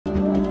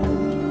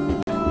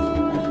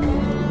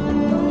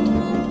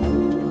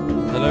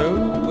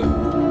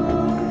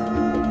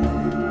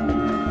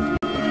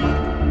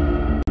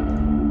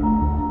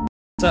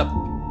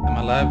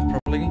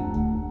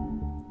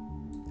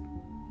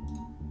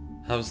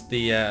How's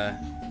the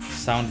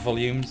sound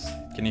volumes?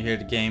 Can you hear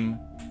the game?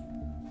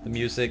 The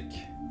music?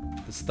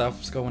 The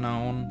stuff's going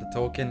on? The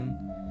talking?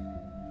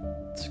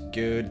 It's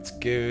good, it's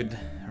good.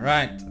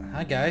 Right,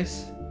 hi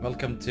guys.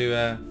 Welcome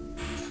to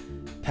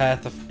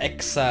Path of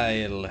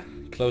Exile.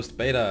 Closed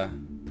beta.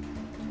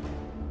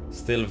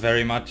 Still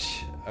very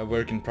much a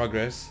work in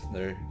progress.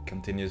 They're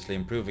continuously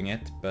improving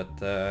it, but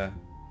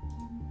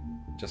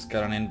just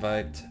got an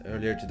invite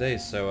earlier today,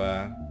 so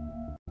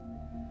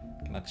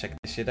gonna check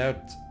this shit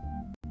out.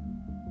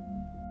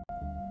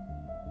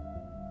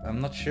 I'm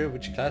not sure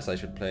which class I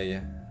should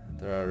play.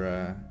 There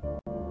are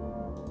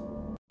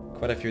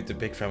quite a few to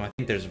pick from. I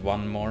think there's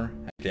one more.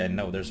 Actually, I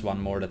know there's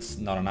one more that's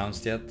not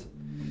announced yet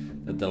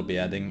that they'll be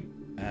adding.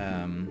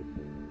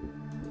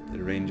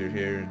 The ranger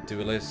here,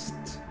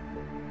 duelist.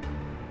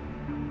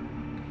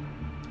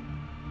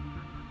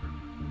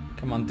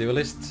 Come on,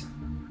 duelist.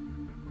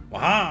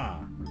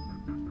 Waha!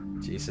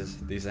 Jesus,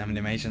 these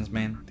animations,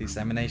 man. These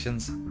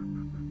animations.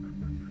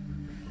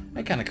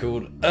 They're kinda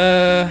cool.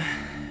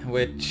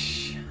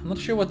 Which... I'm not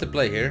sure what to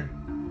play here.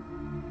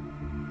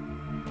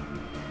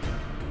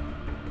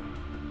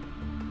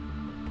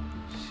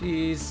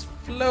 She's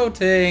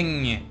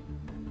floating!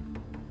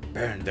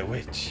 Burn the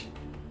witch.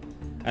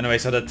 Anyway,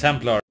 so the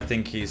Templar, I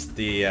think he's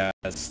the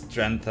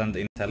strength and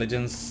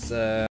intelligence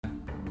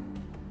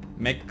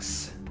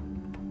mix.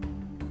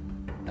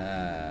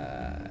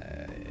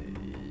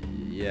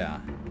 Yeah.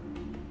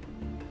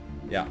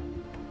 Yeah.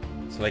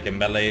 So like a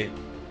melee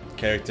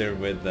character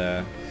with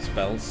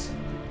spells.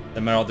 The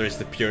Marauder is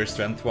the pure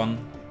strength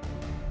one.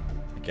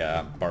 Like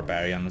a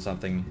barbarian or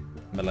something.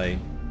 Melee.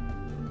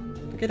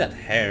 Look at that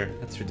hair.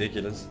 That's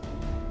ridiculous.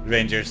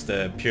 Ranger's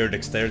the pure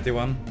dexterity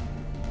one.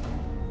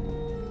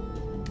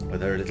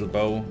 With her little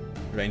bow.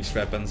 Ranged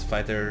weapons,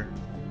 fighter.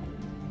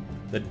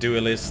 The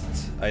duelist,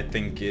 I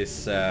think,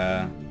 is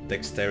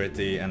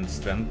dexterity and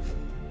strength.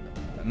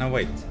 No,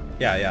 wait.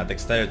 Yeah,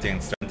 dexterity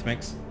and strength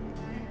mix.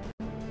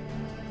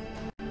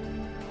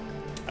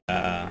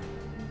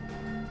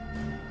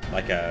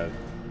 Like a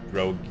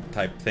rogue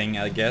type thing,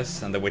 I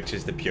guess, and the witch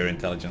is the pure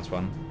intelligence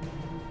one.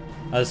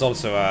 There's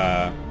also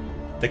a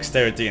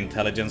dexterity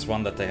intelligence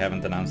one that they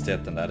haven't announced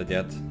yet and added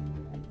yet.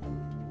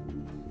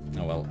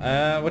 Oh well.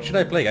 What should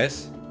I play,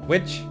 guys?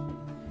 Witch?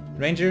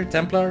 Ranger?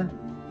 Templar?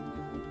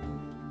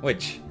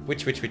 Witch.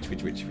 Which?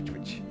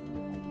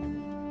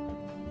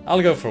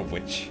 I'll go for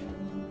witch.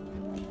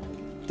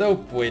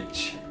 Dope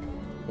witch.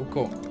 Oh,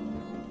 cool.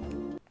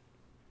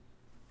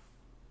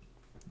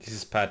 This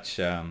is patch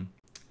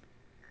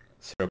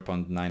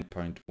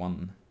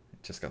 0.9.1. It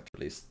just got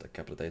released a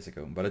couple of days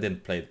ago, but I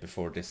didn't play it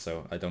before this,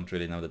 so I don't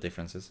really know the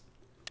differences.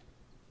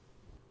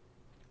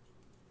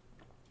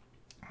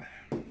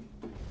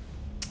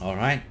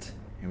 Alright,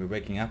 we're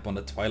waking up on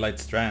the Twilight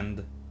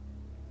Strand.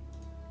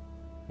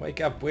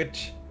 Wake up,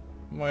 witch!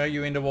 Why are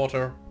you in the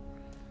water?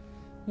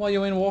 Why are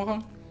you in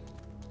water?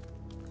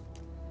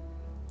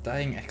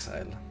 Dying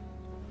exile.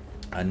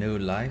 A new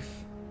life.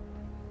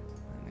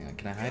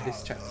 Can I hide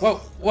this chat?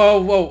 Whoa!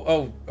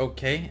 Oh,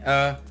 okay.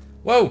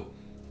 Whoa!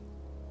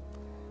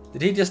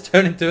 Did he just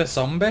turn into a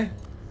zombie?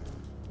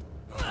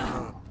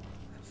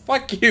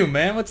 Fuck you,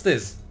 man! What's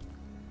this?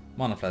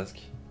 Mana flask.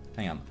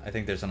 Hang on. I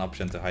think there's an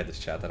option to hide this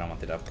chat. I don't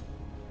want it up.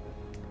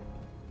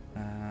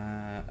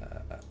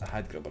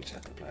 Hide global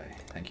chat apply.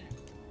 Thank you.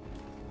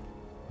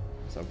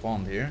 So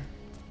wand here.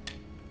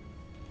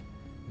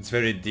 It's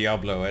very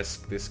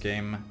Diablo-esque, this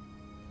game.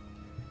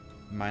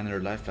 Minor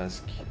life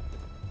flask.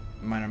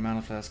 Minor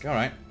mana flask.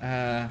 Alright.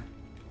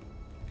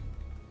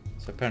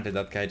 So apparently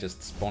that guy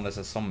just spawned as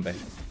a zombie.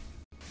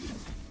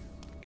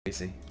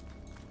 Crazy.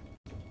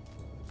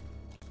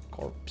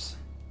 Corpse.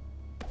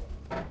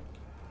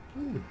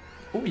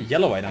 Ooh,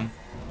 yellow item.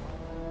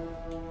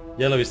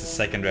 Yellow is the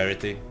second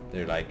rarity.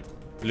 They're like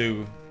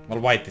blue. Well,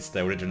 white is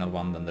the original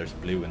one, then there's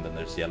blue, and then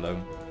there's yellow.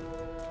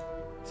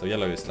 So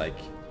yellow is like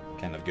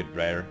kind of good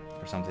rare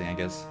or something, I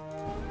guess.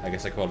 I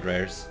guess they're called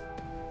rares.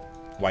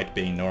 White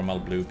being normal,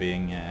 blue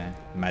being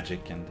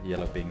magic, and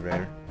yellow being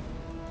rare.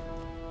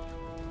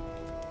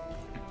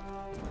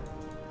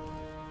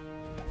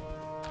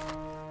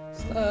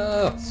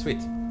 Oh, sweet.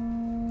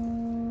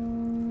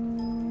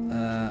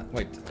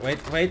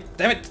 Wait,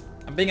 damn it!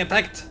 I'm being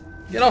attacked!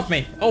 Get off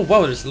me! Oh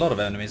wow, there's a lot of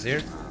enemies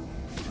here.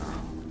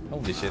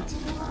 Holy shit.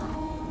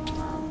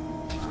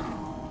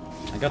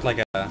 I got like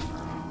a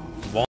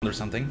wand or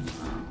something.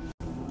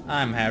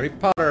 I'm Harry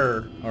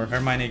Potter! Or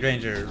Hermione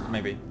Granger,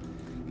 maybe.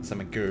 Because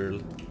I'm a girl.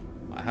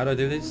 How do I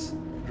do this?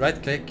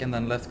 Right click and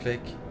then left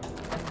click.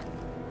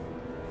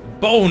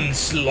 Bone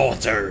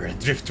Slaughter!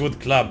 Driftwood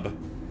Club.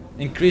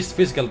 Increased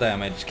physical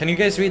damage. Can you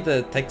guys read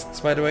the texts,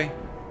 by the way?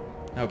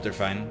 I hope they're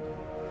fine.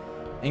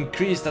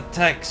 Increased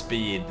attack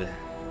speed.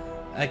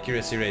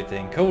 Accuracy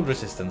rating. Cold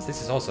resistance.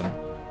 This is awesome.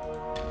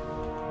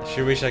 I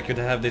sure wish I could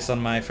have this on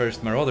my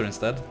first Marauder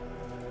instead.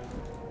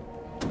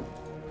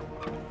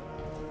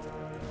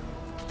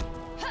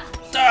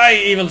 Die,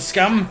 evil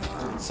scum!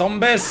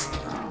 Zombies!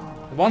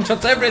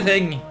 One-shots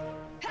everything!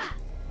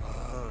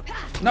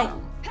 No!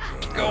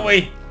 Go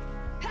away!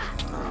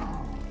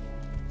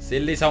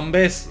 Silly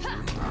zombies!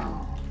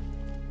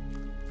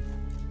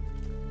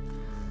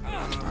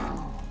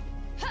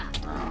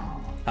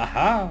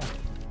 Haha!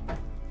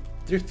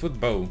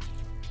 Driftwood bow.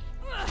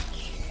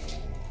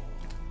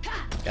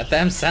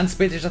 Goddamn sand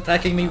spitters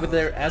attacking me with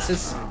their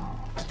asses.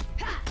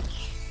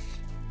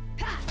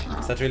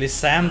 Is that really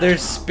sand they're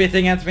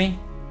spitting at me?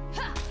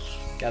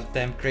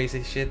 Goddamn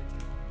crazy shit.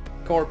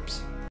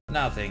 Corpse.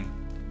 Nothing.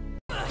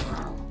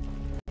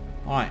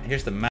 Alright,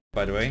 here's the map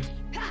by the way.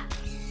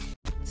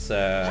 It's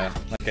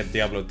like a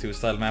Diablo 2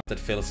 style map that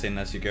fills in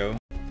as you go.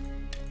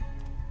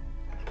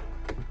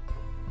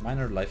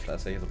 Minor life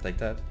flash, I guess I'll take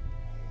that.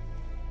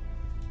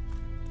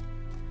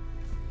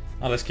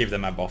 Oh, let's keep the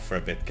map off for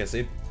a bit, because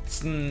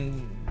it's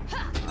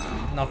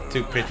not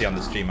too pretty on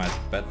the stream, I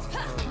bet.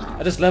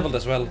 I just leveled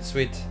as well,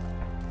 sweet.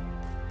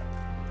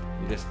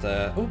 You just,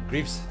 oh,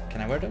 greaves.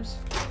 Can I wear those?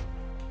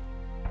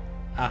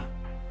 Ah,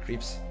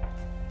 greaves.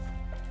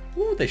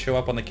 Ooh, they show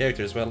up on the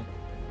character as well.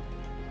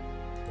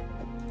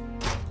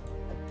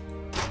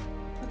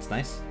 That's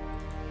nice.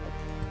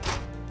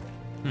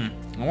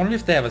 I wonder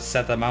if they have a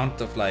set amount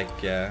of like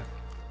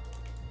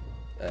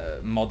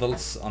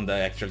models on the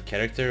actual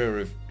character,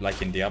 or if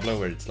like in Diablo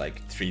where it's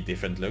like 3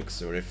 different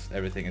looks, or if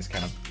everything is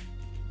kind of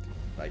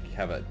like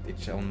have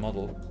its own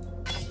model.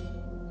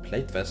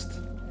 Plate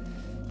vest.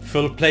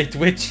 Full plate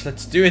witch,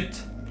 let's do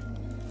it!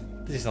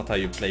 This is not how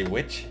you play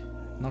witch.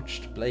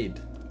 Notched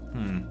blade.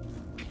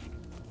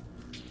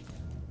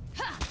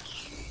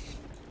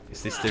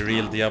 Is this the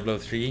real Diablo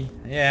 3?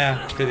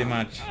 Yeah, pretty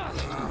much.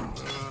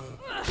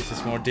 This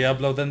is more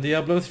Diablo than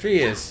Diablo 3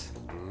 is.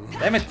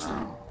 Damn it!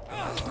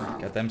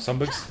 Goddamn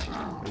zombies.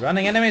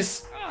 Running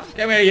enemies!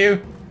 Come here,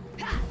 you!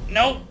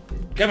 No!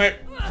 Come here!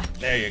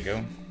 There you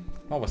go.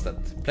 What was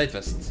that? Plate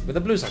vest with a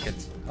blue socket.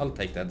 I'll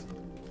take that.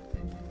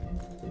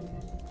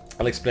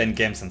 I'll explain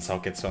games and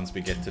sockets once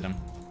we get to them.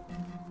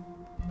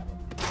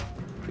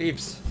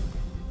 Creeps.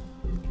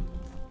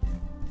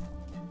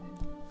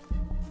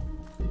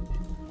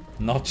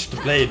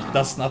 Notched blade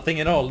does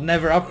nothing at all.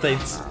 Never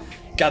updates.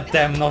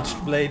 Goddamn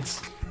notched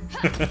blades.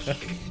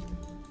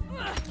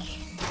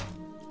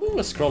 Ooh,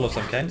 a scroll of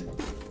some kind.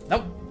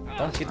 No,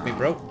 don't hit me,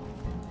 bro.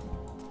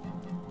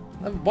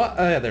 What?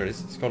 Oh yeah, there it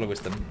is. Scroll of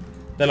wisdom.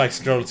 They're like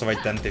scrolls of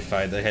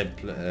identify. They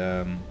help.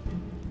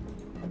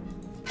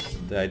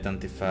 They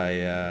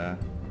identify.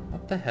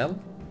 What the hell?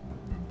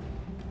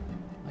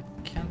 I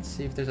can't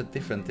see if there's a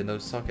difference in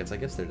those sockets. I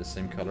guess they're the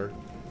same color.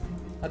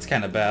 That's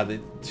kind of bad.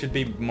 It should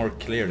be more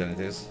clear than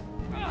it is.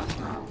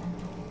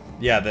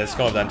 Yeah, the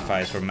skull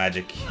identifies for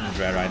magic and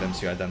rare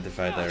items. You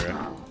identify their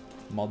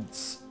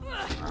mods,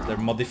 their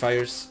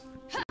modifiers.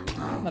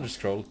 Another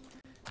scroll.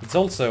 It's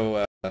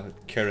also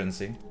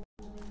currency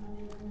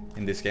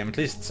in this game, at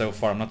least so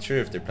far. I'm not sure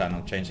if they plan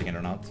on changing it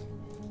or not.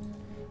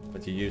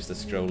 But you use the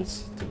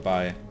scrolls to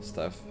buy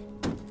stuff.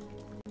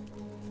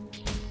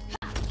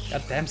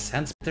 Goddamn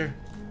sandsplitter.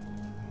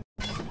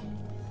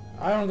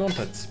 Iron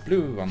gauntlets,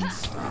 blue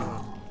ones.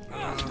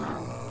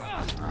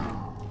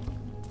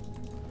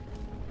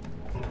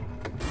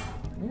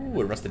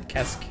 Ooh, a rusted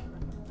cask.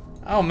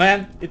 Oh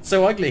man, it's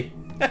so ugly.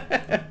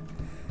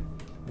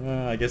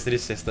 I guess it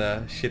is just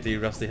a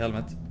shitty rusty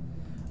helmet.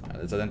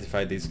 Let's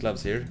identify these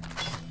gloves here.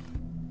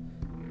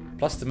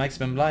 Plus the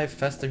maximum life,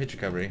 faster hit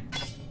recovery.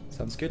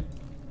 Sounds good.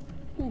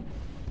 Ooh.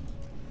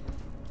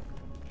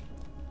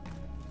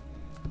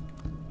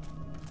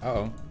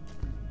 Uh-oh.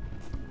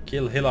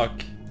 Kill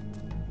Hillock.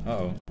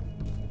 Uh-oh.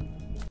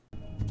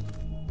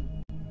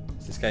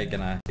 Is this guy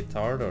gonna hit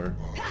hard or...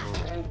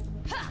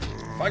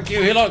 Fuck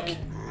you, Hillock!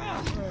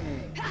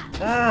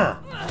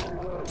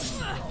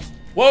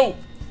 Whoa!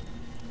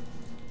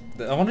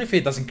 I wonder if he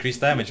does increase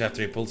damage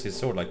after he pulls his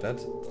sword like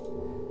that.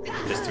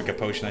 Just took a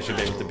potion, I should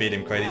be able to beat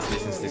him quite easily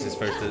since this is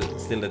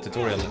still the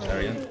tutorial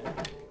area.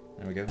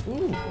 There we go.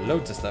 Ooh,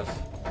 loads of stuff.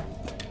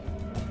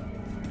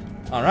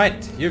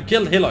 Alright, you've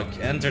killed Hillock.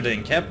 Enter the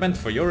encampment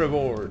for your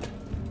reward.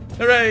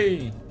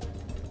 Hooray!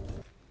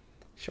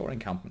 Shore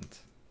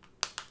encampment.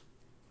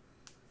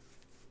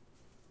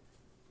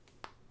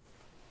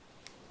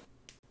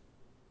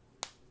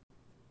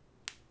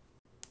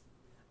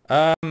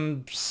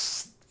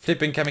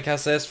 Flipping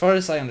kamikaze, as far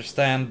as I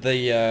understand,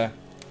 the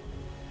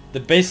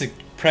basic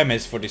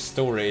premise for this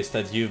story is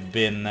that you've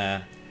been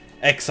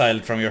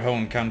exiled from your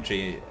home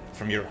country,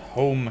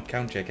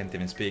 I can't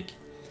even speak,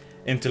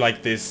 into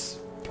like this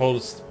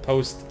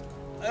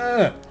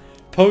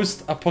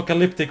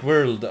post-apocalyptic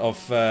world of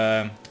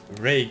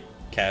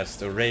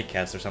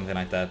Raycast or something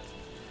like that.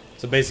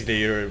 So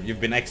basically you've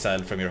been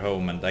exiled from your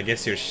home, and I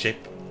guess your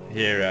ship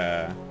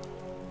here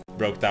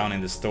broke down in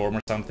the storm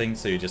or something,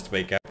 so you just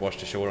wake up,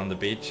 wash ashore on the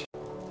beach.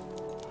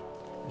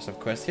 There's some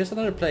quest. Here's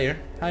another player.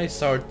 Hi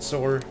Sor,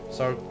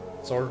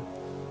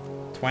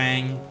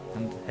 Twang,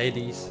 and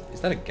Hades.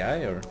 Is that a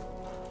guy or?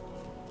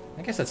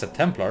 I guess that's a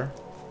Templar.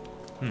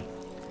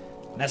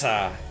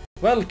 Nessa!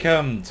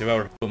 Welcome to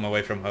our home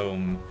away from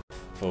home.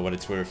 For what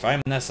it's worth,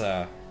 I'm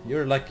Nessa.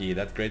 You're lucky.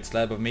 That great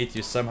slab of meat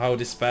you somehow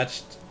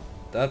dispatched,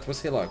 that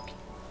was Hillock.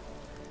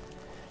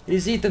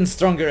 He's eaten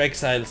stronger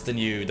exiles than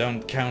you.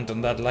 Don't count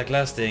on that luck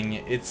lasting.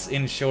 It's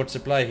in short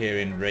supply here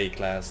in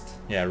Rayclast.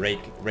 Yeah,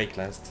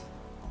 Rayclast.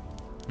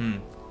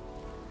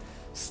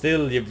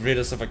 Still, you've rid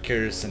us of a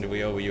curse and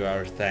we owe you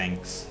our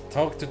thanks.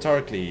 Talk to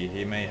Tarkley.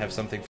 He may have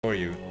something for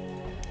you.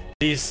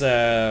 These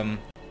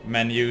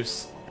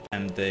menus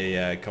and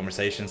the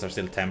conversations are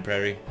still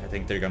temporary. I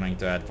think they're going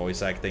to add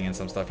voice acting and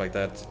some stuff like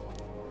that.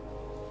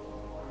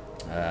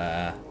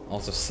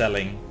 Also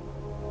selling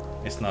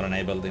is not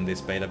enabled in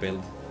this beta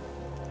build.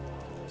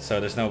 So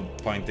there's no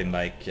point in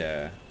like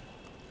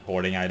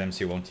hoarding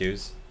items you won't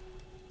use.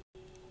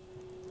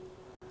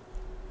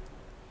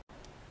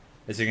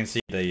 As you can see,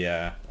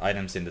 the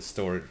items in the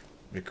store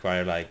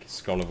require like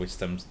Scroll of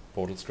Wisdom,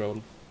 Portal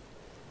Scroll,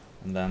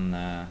 and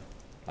then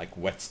like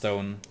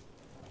Whetstone,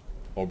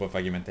 Orb of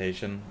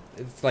Augmentation.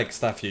 It's like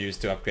stuff you use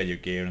to upgrade your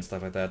gear and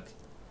stuff like that.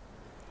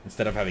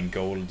 Instead of having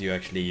gold, you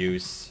actually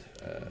use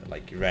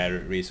like rare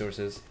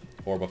resources,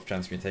 Orb of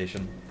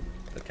Transmutation,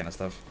 that kind of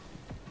stuff.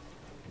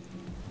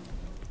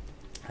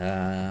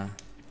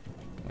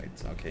 Wait,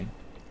 okay.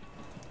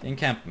 The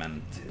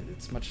encampment.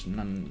 It's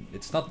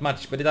not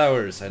much, but it's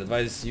ours. I'd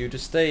advise you to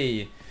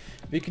stay.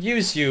 We could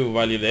use you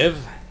while you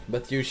live,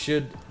 but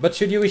should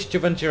you wish to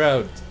venture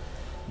out,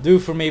 do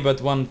for me but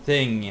one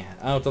thing.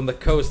 Out on the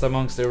coast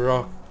amongst the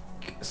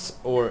rocks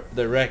or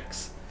the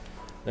wrecks,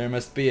 there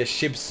must be a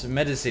ship's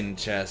medicine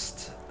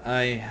chest.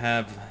 I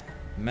have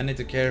many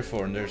to care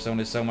for, and there's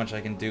only so much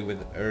I can do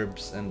with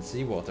herbs and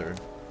seawater.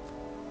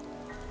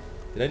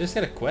 Did I just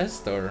get a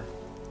quest, or?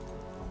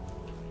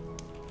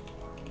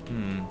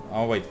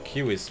 Oh wait,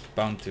 Q is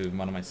bound to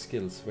one of my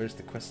skills. Where's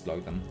the quest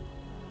log then?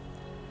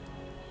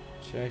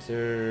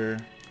 Chaser...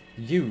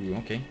 U,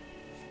 okay.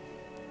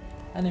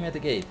 Enemy at the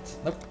gate.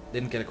 Nope,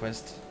 didn't get a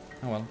quest.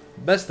 Oh well.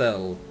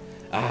 Bestel!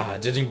 Ah,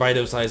 judging by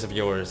those eyes of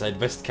yours, I'd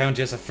best count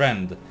you as a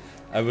friend.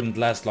 I wouldn't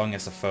last long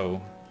as a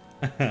foe.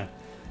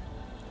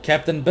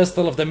 Captain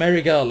Bestel of the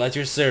Marigal at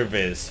your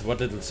service. What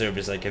little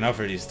service I can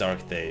offer these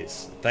dark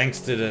days.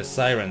 Thanks to the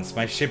sirens,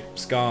 my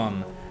ship's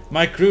gone.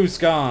 My crew's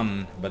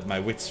gone, but my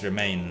wits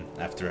remain,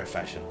 after a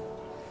fashion.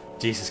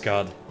 Jesus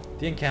God.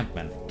 The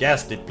encampment.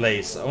 Ghastly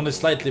place, only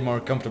slightly more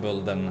comfortable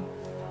than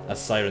a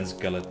siren's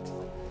gullet.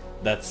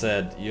 That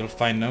said, you'll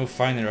find no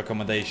finer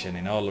accommodation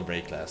in all of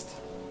Rayclast.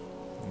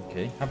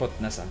 Okay, how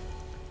about Nessa?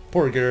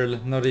 Poor girl,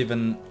 not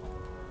even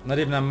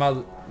a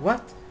mother...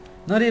 What?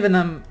 Not even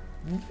a...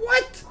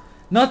 What?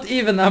 Not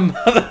even a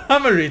mother...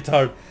 I'm a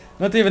retard.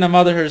 Not even a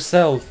mother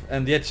herself,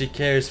 and yet she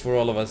cares for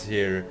all of us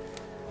here.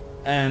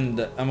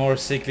 And a more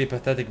sickly,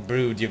 pathetic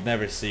brood you've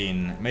never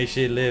seen. May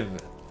she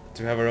live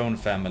to have her own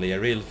family, a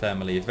real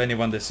family. If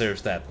anyone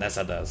deserves that,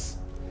 Nessa does.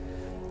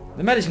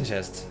 The medicine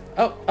chest.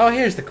 Oh,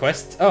 here's the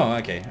quest. Oh,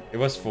 okay. It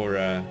was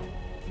for,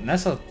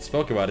 Nessa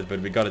spoke about it, but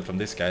we got it from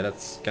this guy.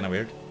 That's kinda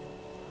weird.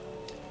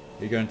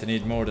 You're going to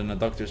need more than a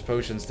doctor's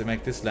potions to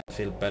make this land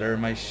feel better.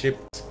 My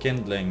ship's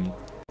kindling.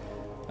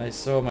 I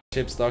saw my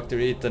ship's doctor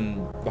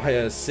eaten by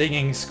a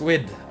singing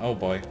squid. Oh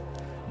boy.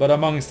 But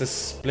amongst the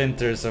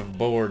splinters of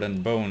board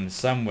and bone,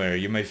 somewhere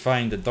you may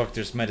find the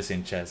doctor's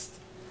medicine chest.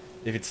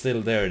 If it's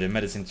still there, the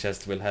medicine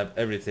chest will have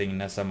everything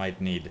Nessa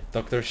might need.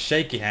 Dr.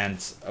 Shaky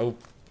Hands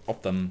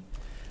Optum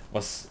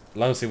was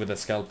lousy with a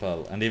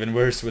scalpel, and even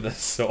worse with a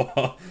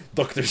saw.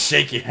 Dr.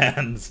 Shaky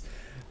Hands!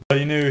 But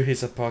he knew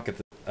his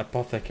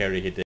apothecary,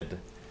 he did.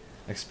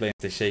 Explains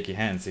the shaky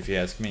hands, if you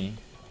ask me.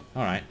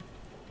 Alright.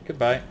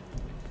 Goodbye.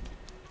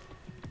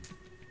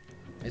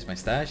 Here's my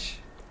stash.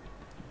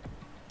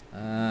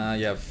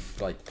 You have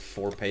like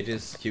 4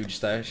 pages, huge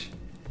stash.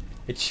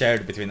 It's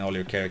shared between all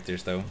your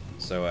characters though,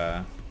 so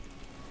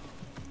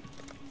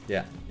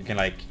yeah, you can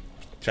like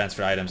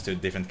transfer items to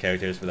different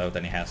characters without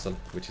any hassle,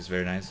 which is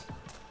very nice.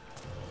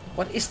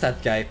 What is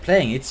that guy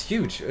playing? It's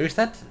huge. Or is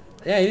that...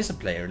 Yeah, it is a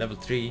player, level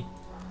 3.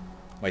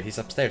 Wait, he's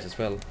upstairs as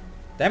well.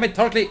 Damn it,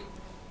 Tarkley!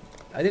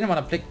 I didn't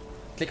want to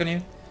click on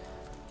you.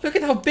 Look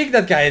at how big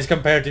that guy is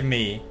compared to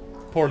me.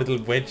 Poor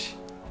little witch.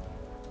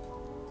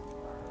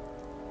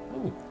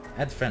 Oh.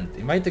 Add friend.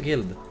 Invite the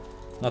guild.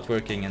 Not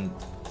working, and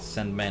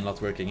send mail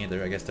not working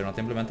either. I guess they're not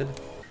implemented.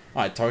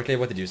 Alright, Tarkley,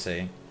 what did you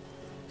say?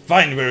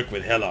 Fine work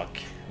with Hellock.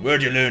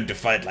 Where'd you learn to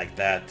fight like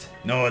that?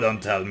 No,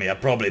 don't tell me. I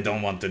probably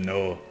don't want to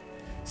know.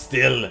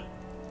 Still,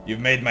 you've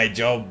made my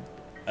job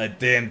a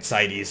damn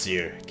sight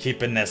easier.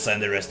 Keeping Nessa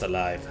and the rest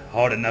alive.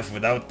 Hard enough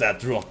without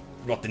that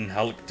rotten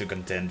Hulk to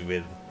contend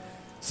with.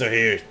 So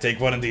here, take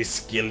one of these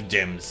skill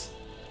gems.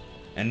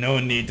 And no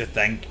need to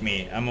thank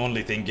me, I'm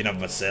only thinking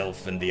of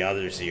myself and the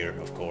others here,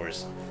 of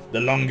course. The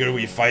longer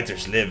we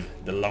fighters live,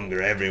 the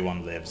longer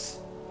everyone lives.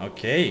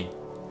 Okay.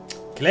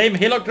 Claim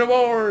Hillock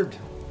reward!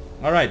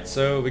 Alright,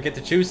 so we get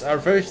to choose our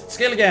first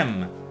skill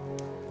gem.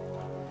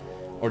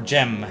 Or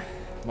gem,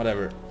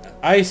 whatever.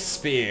 Ice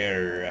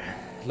Spear.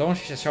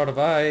 Launch a shard of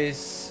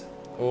ice,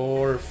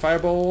 or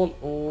fireball,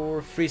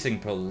 or freezing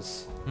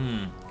pulse.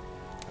 An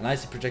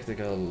icy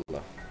projectile.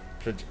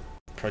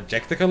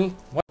 Projectile?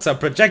 What's a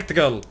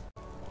projectile?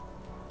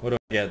 What do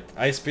I get?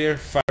 Ice Spear,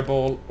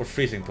 Fireball, or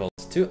Freezing Pulse.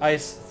 2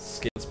 ice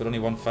skills, but only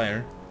 1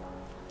 fire.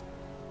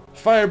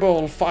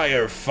 Fireball,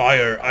 fire,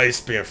 fire, ice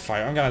spear,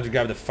 fire. I'm gonna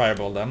grab the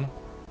fireball then.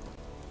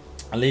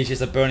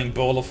 Unleashes a burning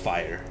ball of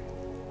fire.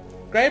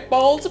 Great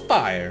balls of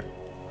fire.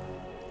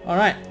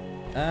 Alright.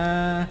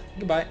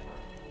 Goodbye.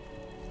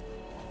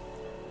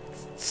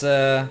 Let's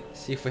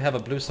see if we have a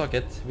blue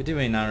socket. We do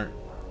in our...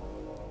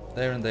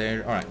 There and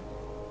there. Alright.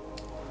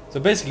 So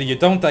basically you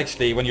don't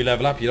actually, when you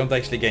level up, you don't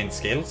actually gain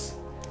skills.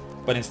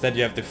 But instead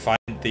you have to find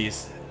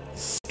these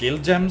skill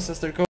gems, as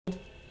they're called.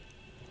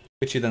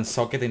 Which you then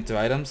socket into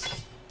items.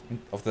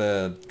 Of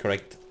the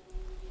correct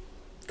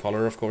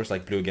color, of course.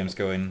 Like blue gems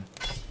go in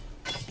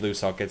blue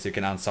sockets. You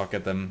can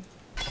unsocket them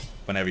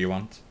whenever you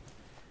want.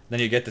 Then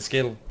you get the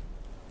skill.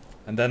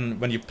 And then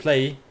when you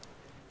play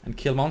and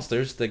kill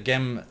monsters, the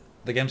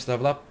gems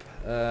level up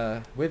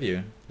with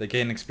you. They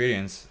gain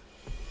experience.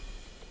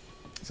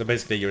 So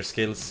basically your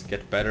skills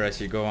get better as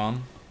you go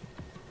on.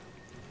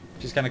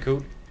 Which is kind of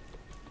cool.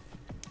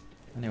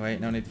 Anyway,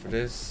 no need for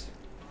this.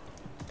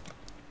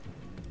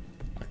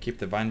 I'll keep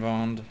the Vine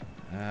Wand.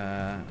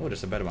 Oh,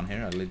 there's a better one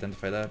here. I'll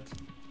identify that.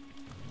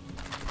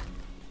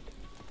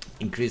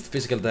 Increased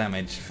physical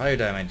damage, fire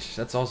damage.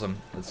 That's awesome.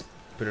 Let's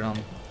put it on.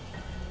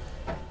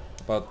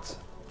 But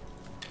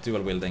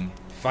dual wielding.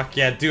 Fuck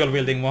yeah, dual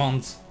wielding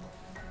wands.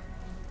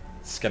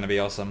 It's gonna be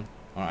awesome.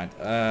 Alright,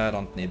 I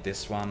don't need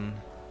this one.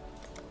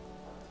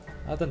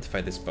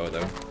 Identify this bow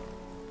though.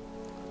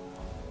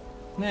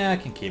 Yeah, I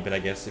can keep it, I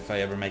guess, if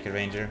I ever make a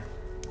ranger.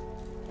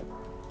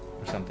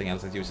 Or something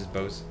else that uses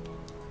bows.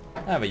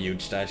 I have a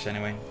huge stash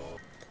anyway.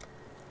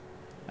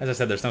 As I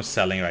said, there's no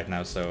selling right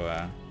now,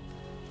 so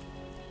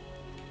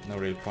no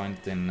real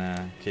point in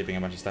keeping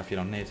a bunch of stuff you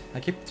don't need. I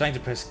keep trying to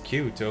press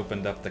Q to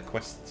open up the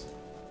quest.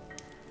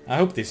 I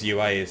hope this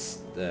UI is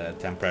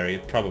temporary.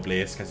 It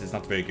probably is, because it's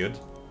not very good.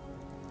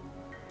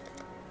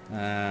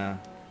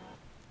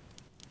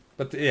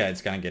 But yeah,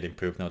 it's gonna get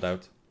improved, no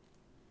doubt.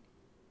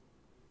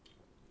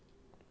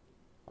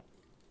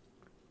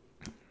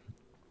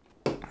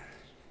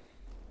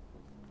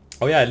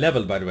 Oh yeah, I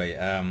leveled, by the way.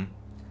 I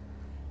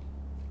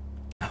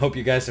hope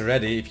you guys are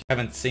ready. If you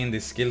haven't seen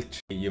this skill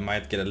tree, you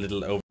might get a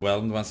little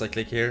overwhelmed once I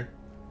click here.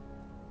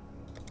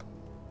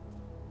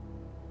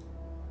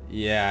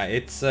 Yeah,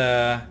 it's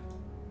yeah,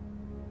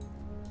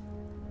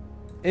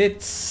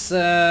 it's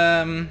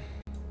I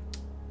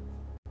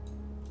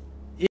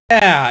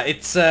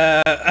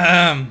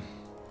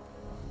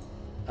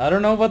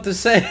don't know what to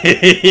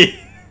say.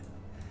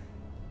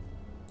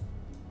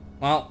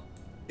 Well,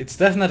 it's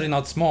definitely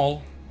not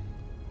small.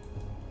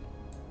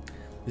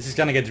 This is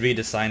gonna get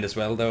redesigned as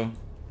well though.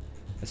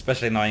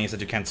 Especially annoying is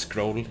that you can't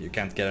scroll, you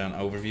can't get an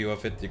overview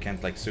of it, you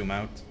can't like zoom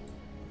out.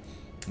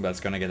 But it's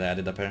gonna get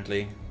added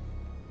apparently.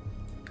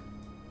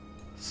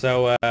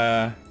 So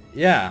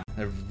yeah,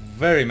 there are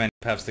very many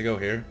paths to go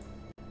here.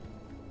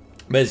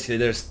 Basically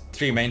there's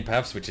 3 main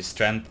paths, which is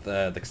strength,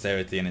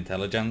 dexterity and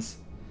intelligence.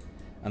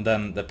 And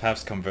then the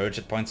paths converge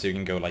at points, so you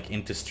can go like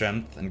into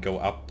strength and go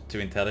up to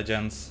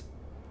intelligence.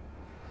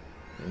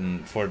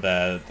 And for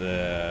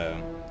the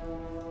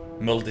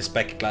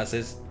multi-spec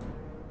classes.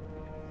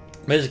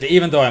 Basically,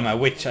 even though I'm a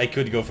witch, I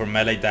could go for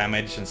melee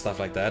damage and stuff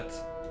like that.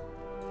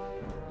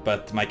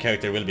 But my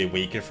character will be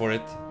weaker for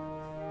it.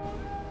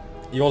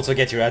 You also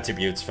get your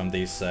attributes from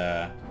these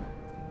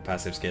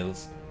passive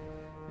skills.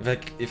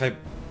 If I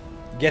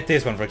get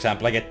this one, for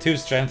example, I get 2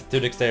 strength,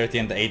 2 dexterity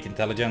and 8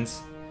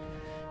 intelligence.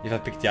 If I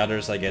pick the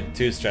others, I get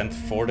 2 strength,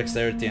 4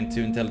 dexterity and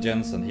 2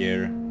 intelligence, and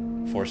here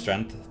 4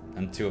 strength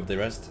and 2 of the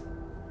rest.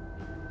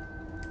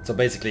 So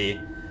basically,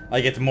 I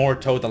get more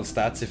total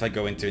stats if I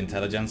go into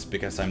intelligence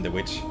because I'm the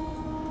witch.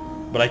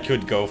 But I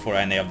could go for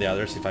any of the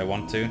others if I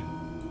want to.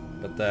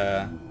 But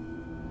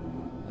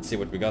let's see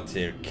what we got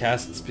here.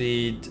 Cast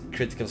speed,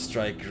 critical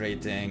strike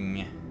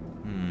rating,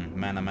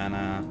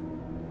 mana,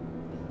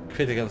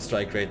 critical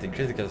strike rating.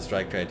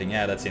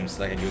 Yeah, that seems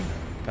like a good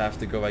path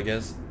to go, I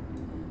guess.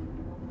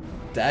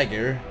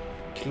 Dagger,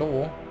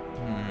 claw,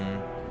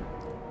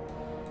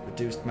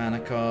 reduced mana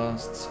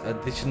costs,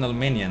 additional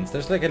minions.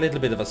 There's like a little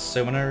bit of a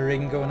summoner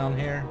ring going on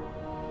here.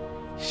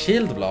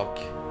 Shield block,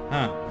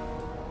 huh?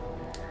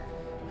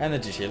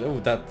 Energy shield. Oh,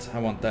 that I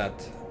want that.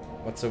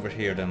 What's over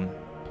here then?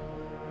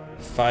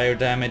 Fire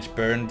damage,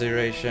 burn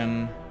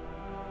duration,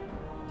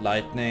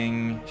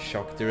 lightning,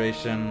 shock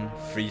duration,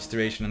 freeze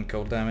duration, and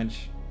cold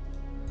damage.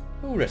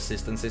 Oh,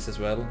 resistances as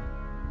well.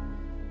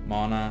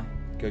 Mana.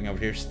 Going over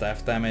here,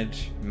 staff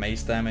damage,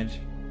 mace damage,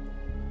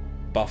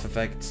 buff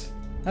effects.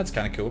 That's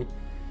kind of cool.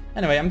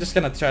 Anyway, I'm just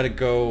gonna try to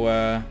go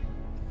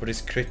for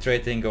this crit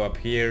rating, go up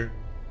here,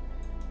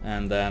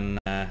 and then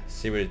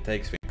see where it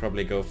takes me.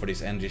 Probably go for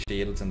these energy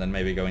shields and then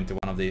maybe go into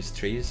one of these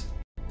trees.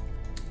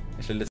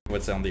 Actually, let's see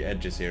what's on the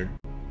edges here.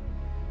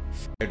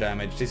 Fire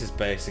damage. This is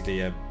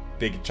basically a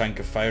big chunk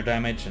of fire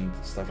damage and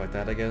stuff like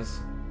that, I guess.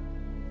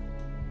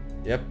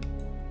 Yep.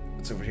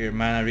 What's over here?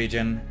 Mana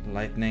regen,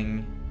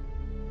 lightning.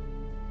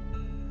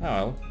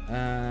 Oh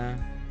well.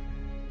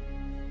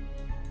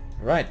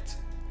 Right.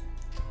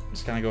 I'm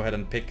just gonna go ahead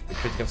and pick the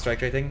critical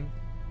strike rating.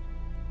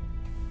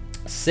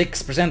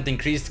 6%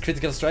 increased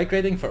critical strike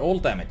rating for all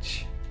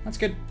damage. That's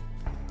good.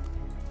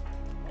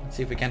 Let's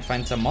see if we can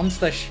find some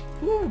monsters.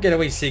 Ooh, get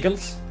away,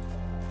 seagulls.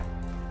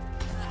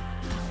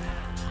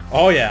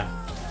 Oh yeah.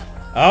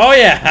 Oh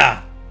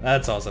yeah!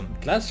 That's awesome.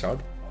 Glass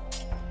shard.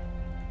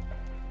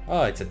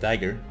 Oh, it's a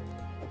dagger.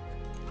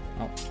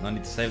 Oh, no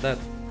need to save that.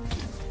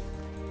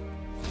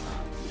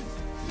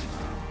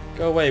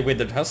 Go away,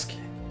 withered husk.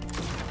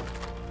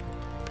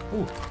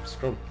 Ooh,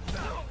 scroll.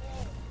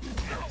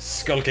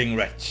 Skulking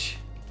wretch.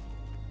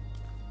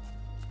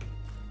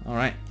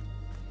 Alright.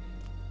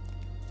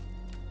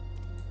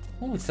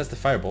 Oh, let's test the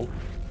fireball.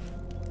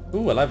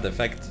 Ooh, I love the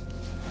effect.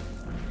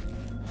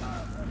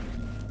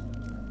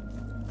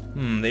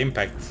 The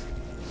impact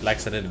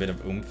lacks a little bit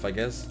of oomph, I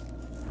guess.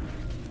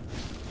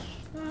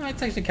 Oh,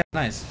 it's actually kind of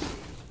nice.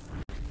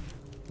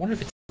 Wonder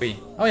if it's AoE.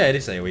 Oh yeah, it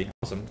is AoE.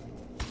 Awesome.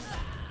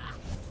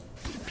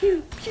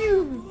 Pew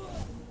pew.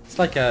 It's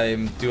like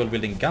dual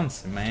wielding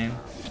guns, man.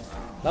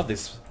 Love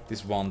this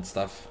wand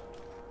stuff.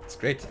 It's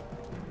great.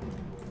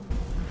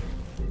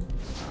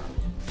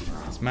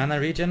 Does mana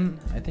regen?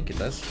 I think it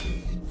does.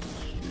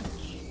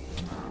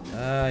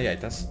 Yeah, it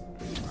does.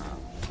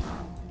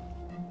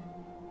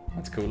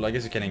 That's cool. I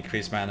guess you can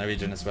increase mana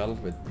regen as well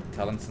with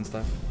talents and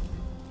stuff.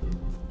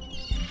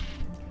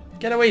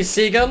 Get away,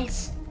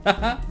 seagulls!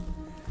 I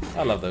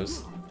love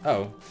those.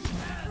 Oh.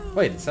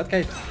 Wait, does that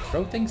guy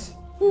throw things?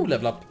 Ooh,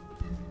 level up.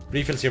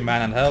 Refills your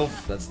mana and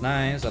health. That's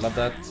nice. I love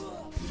that.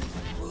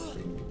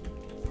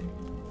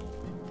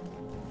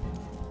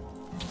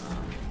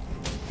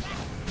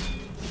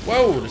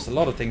 Whoa, there's a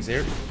lot of things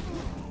here.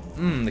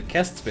 The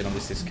cast speed on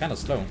this is kind of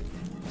slow.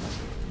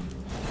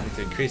 I need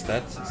to increase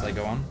that as I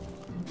go on.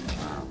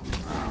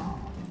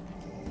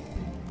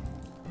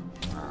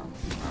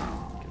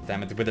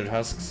 Damn it, withered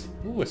husks.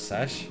 Ooh, a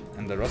sash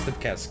and a rusted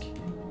cask.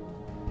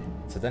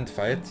 Let's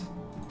identify it.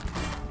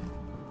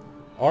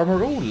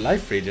 Armor. Ooh,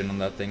 life regen on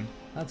that thing.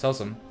 That's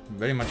awesome.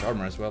 Very much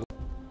armor as well.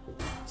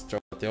 Let's throw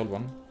out the old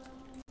one.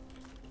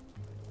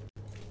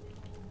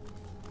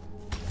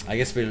 I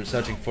guess we're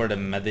searching for the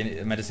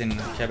medicine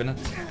cabinet.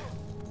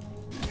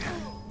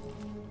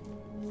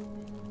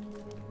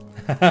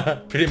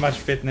 Pretty much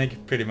fit,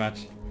 Nick. Pretty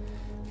much.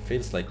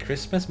 Feels like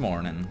Christmas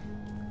morning.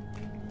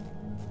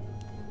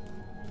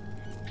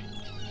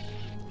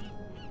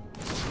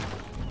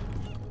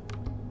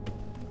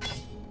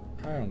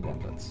 Iron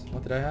gauntlets.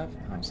 What did I have?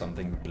 Oh,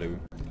 something blue.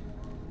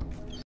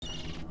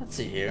 Let's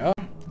see here.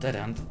 Oh, dead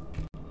end.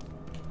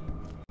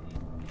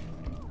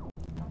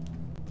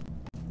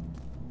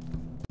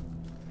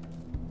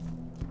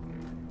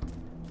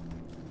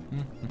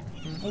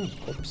 Oh,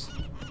 corpse.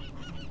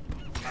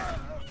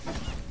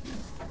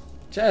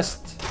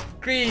 Chest!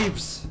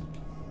 Greaves!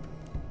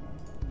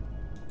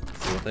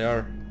 Let's see what they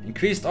are.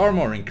 Increased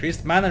armor,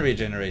 increased mana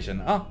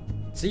regeneration. Ah,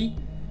 see?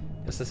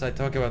 Just as I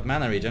talk about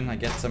mana regen, I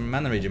get some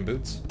mana regen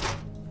boots.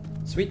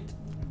 Sweet.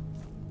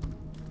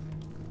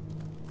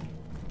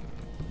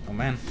 Oh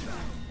man.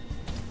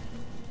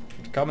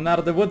 Coming out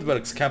of the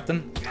woodworks,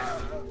 Captain.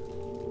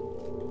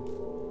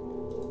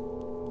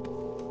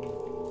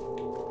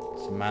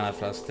 Some mana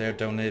flask there,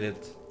 don't need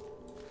it.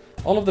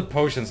 All of the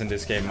potions in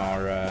this game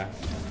are...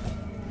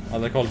 well,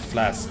 they're called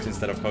flasks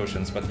instead of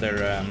potions, but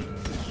they're...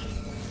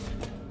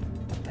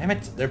 damn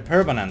it, they're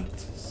permanent.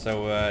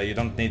 So you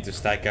don't need to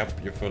stack up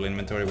your full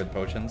inventory with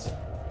potions.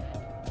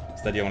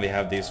 Instead you only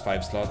have these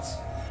 5 slots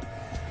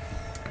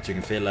that you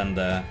can fill, and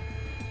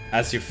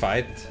as you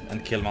fight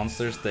and kill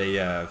monsters, they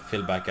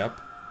fill back up.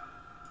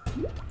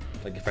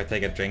 Like if I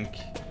take a drink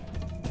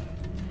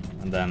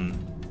and then...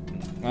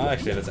 well,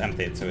 actually let's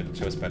empty it so it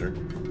shows better.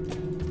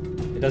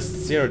 It does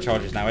 0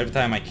 charges now. Every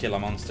time I kill a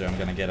monster I'm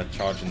gonna get a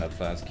charge in that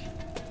flask.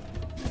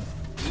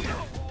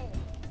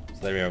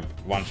 So there we have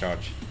 1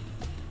 charge.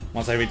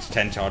 Once I reach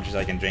 10 charges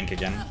I can drink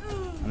again.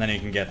 And then you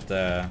can get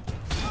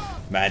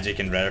magic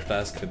and rare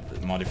flask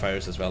with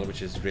modifiers as well,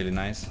 which is really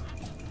nice.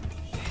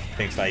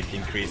 Things like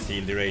increased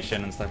heal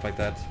duration and stuff like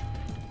that.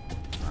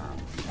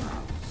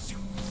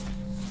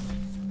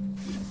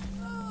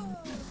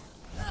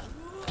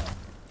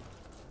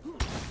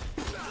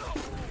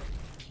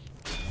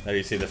 There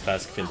you see the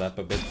flask filled up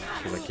a bit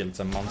because I killed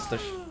some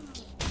monsters.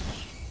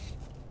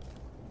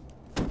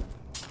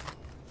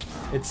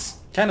 It's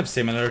kind of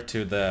similar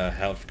to the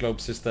health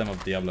globe system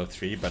of Diablo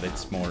 3, but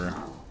it's more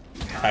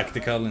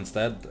tactical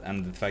instead,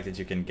 and the fact that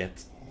you can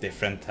get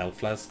different health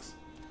flasks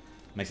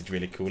makes it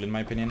really cool in my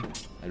opinion.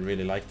 I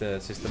really like the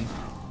system.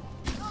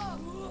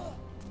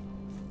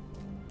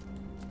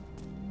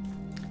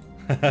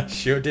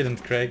 Sure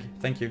didn't, Craig.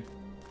 Thank you.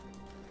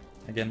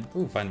 Again.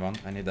 Ooh, find one.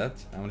 I need that.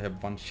 I only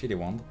have 1 shitty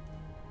wand.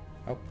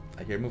 Oh,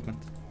 I hear movement.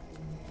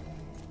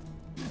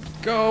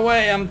 Go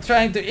away! I'm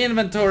trying to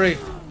inventory!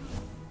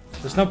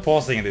 There's no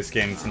pausing in this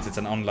game since it's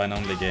an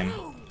online-only game.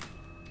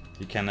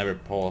 You can never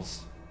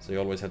pause, so you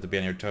always have to be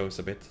on your toes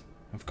a bit.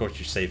 Of course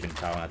you're safe in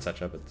town,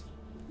 etc. But...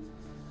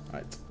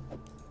 alright.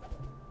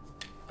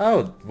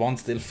 Oh,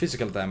 wands deal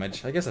physical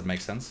damage. I guess that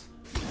makes sense.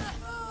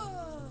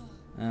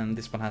 And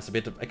this one has a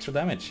bit of extra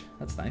damage.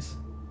 That's nice.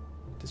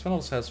 This one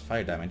also has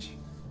fire damage.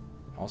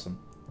 Awesome.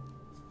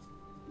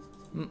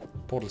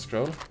 Portal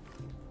scroll.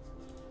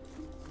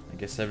 I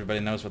guess everybody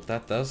knows what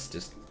that does.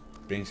 Just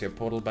brings your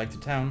portal back to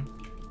town.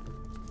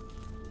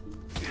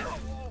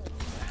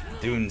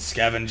 Dune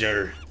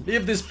Scavenger!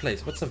 Leave this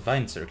place! What's a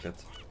vine circlet?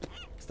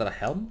 Is that a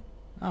helm?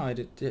 Oh, I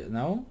did...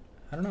 no?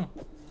 I don't know.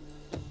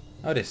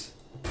 Oh, it is.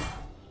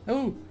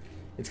 Oh!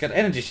 It's got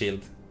energy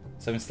shield.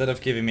 So instead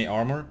of giving me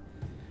armor,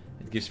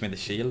 it gives me the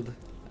shield.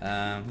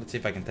 Let's see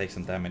if I can take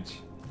some damage.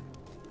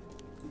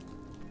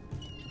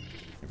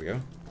 Here we go.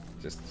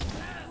 Just...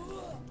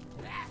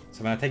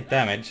 So when I take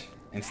damage,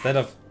 instead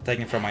of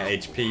taking from my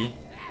HP,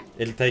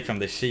 it'll take from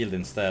the shield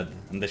instead.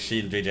 And the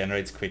shield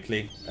regenerates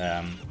quickly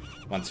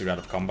once you're out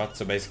of combat.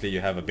 So basically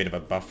you have a bit of a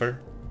buffer.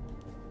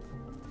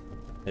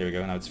 There we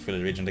go, now it's fully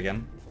regened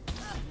again.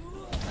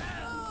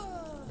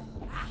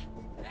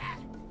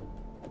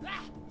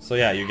 So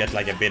yeah, you get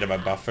like a bit of a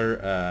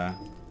buffer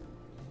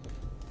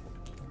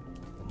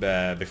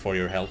before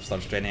your health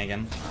starts draining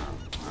again.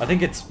 I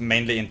think it's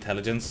mainly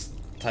intelligence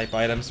type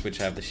items which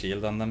have the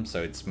shield on them,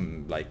 so it's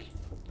like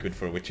good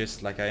for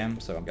witches like I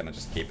am, so I'm gonna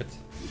just keep it.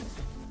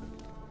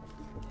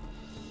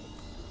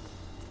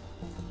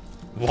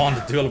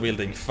 Wand dual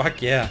wielding,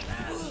 fuck yeah,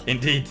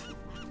 indeed.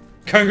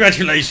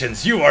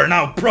 Congratulations, you are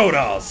now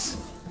Protoss!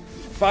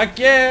 Fuck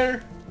yeah!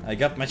 I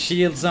got my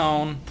shields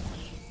on.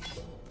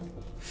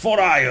 For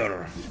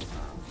hire!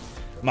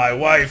 My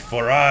wife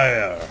for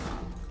hire!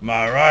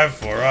 My wife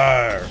for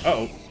hire! Uh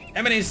oh,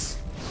 Eminis!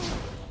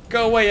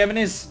 Go away,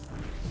 Eminis!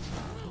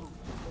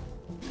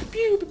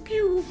 Pew pew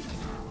pew!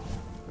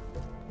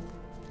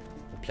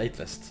 Plate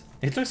vest.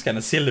 It looks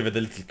kinda silly with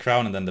the little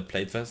crown and then the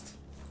plate vest.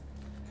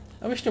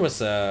 I wish there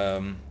was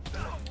a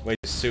way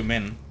to zoom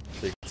in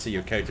so you can see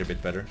your character a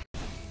bit better.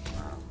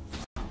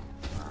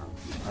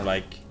 Or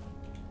like,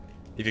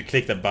 if you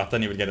click that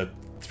button you would get a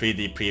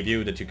 3D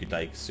preview that you could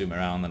like zoom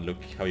around and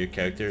look how your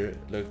character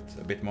looked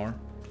a bit more.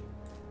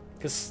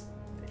 Because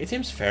it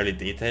seems fairly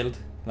detailed,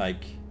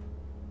 like,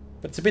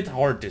 but it's a bit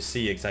hard to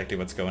see exactly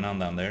what's going on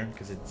down there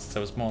because it's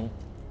so small.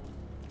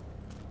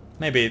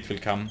 Maybe it will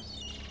come.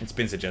 It's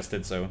been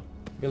suggested, so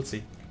we'll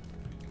see.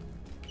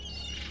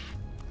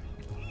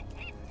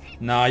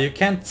 Nah, you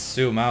can't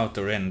zoom out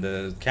or in.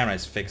 The camera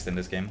is fixed in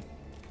this game.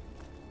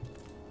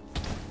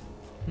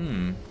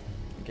 I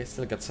guess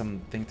still got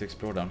something to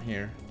explore down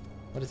here.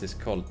 What is this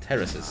called?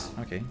 Terraces.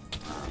 Okay.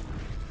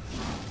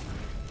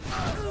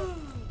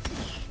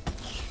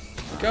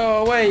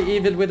 Go away,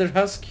 evil wither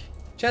husk.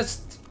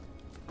 Chest.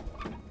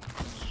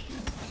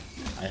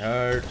 I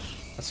heard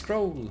a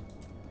scroll.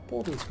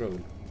 Portal scroll.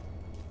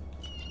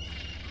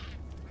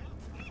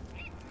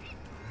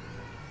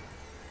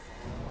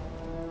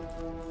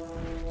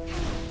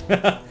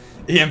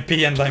 EMP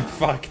and I'm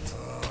fucked.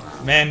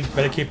 Man,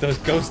 better keep those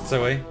ghosts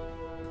away.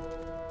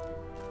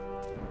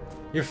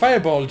 Your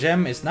fireball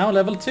gem is now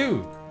level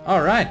 2.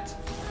 Alright.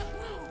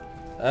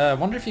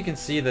 Wonder if you can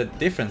see the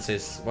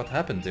differences. What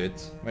happened to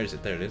it? Where is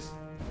it? There it is.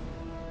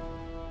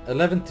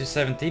 11 to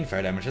 17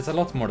 fire damage. That's a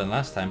lot more than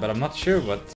last time, but I'm not sure what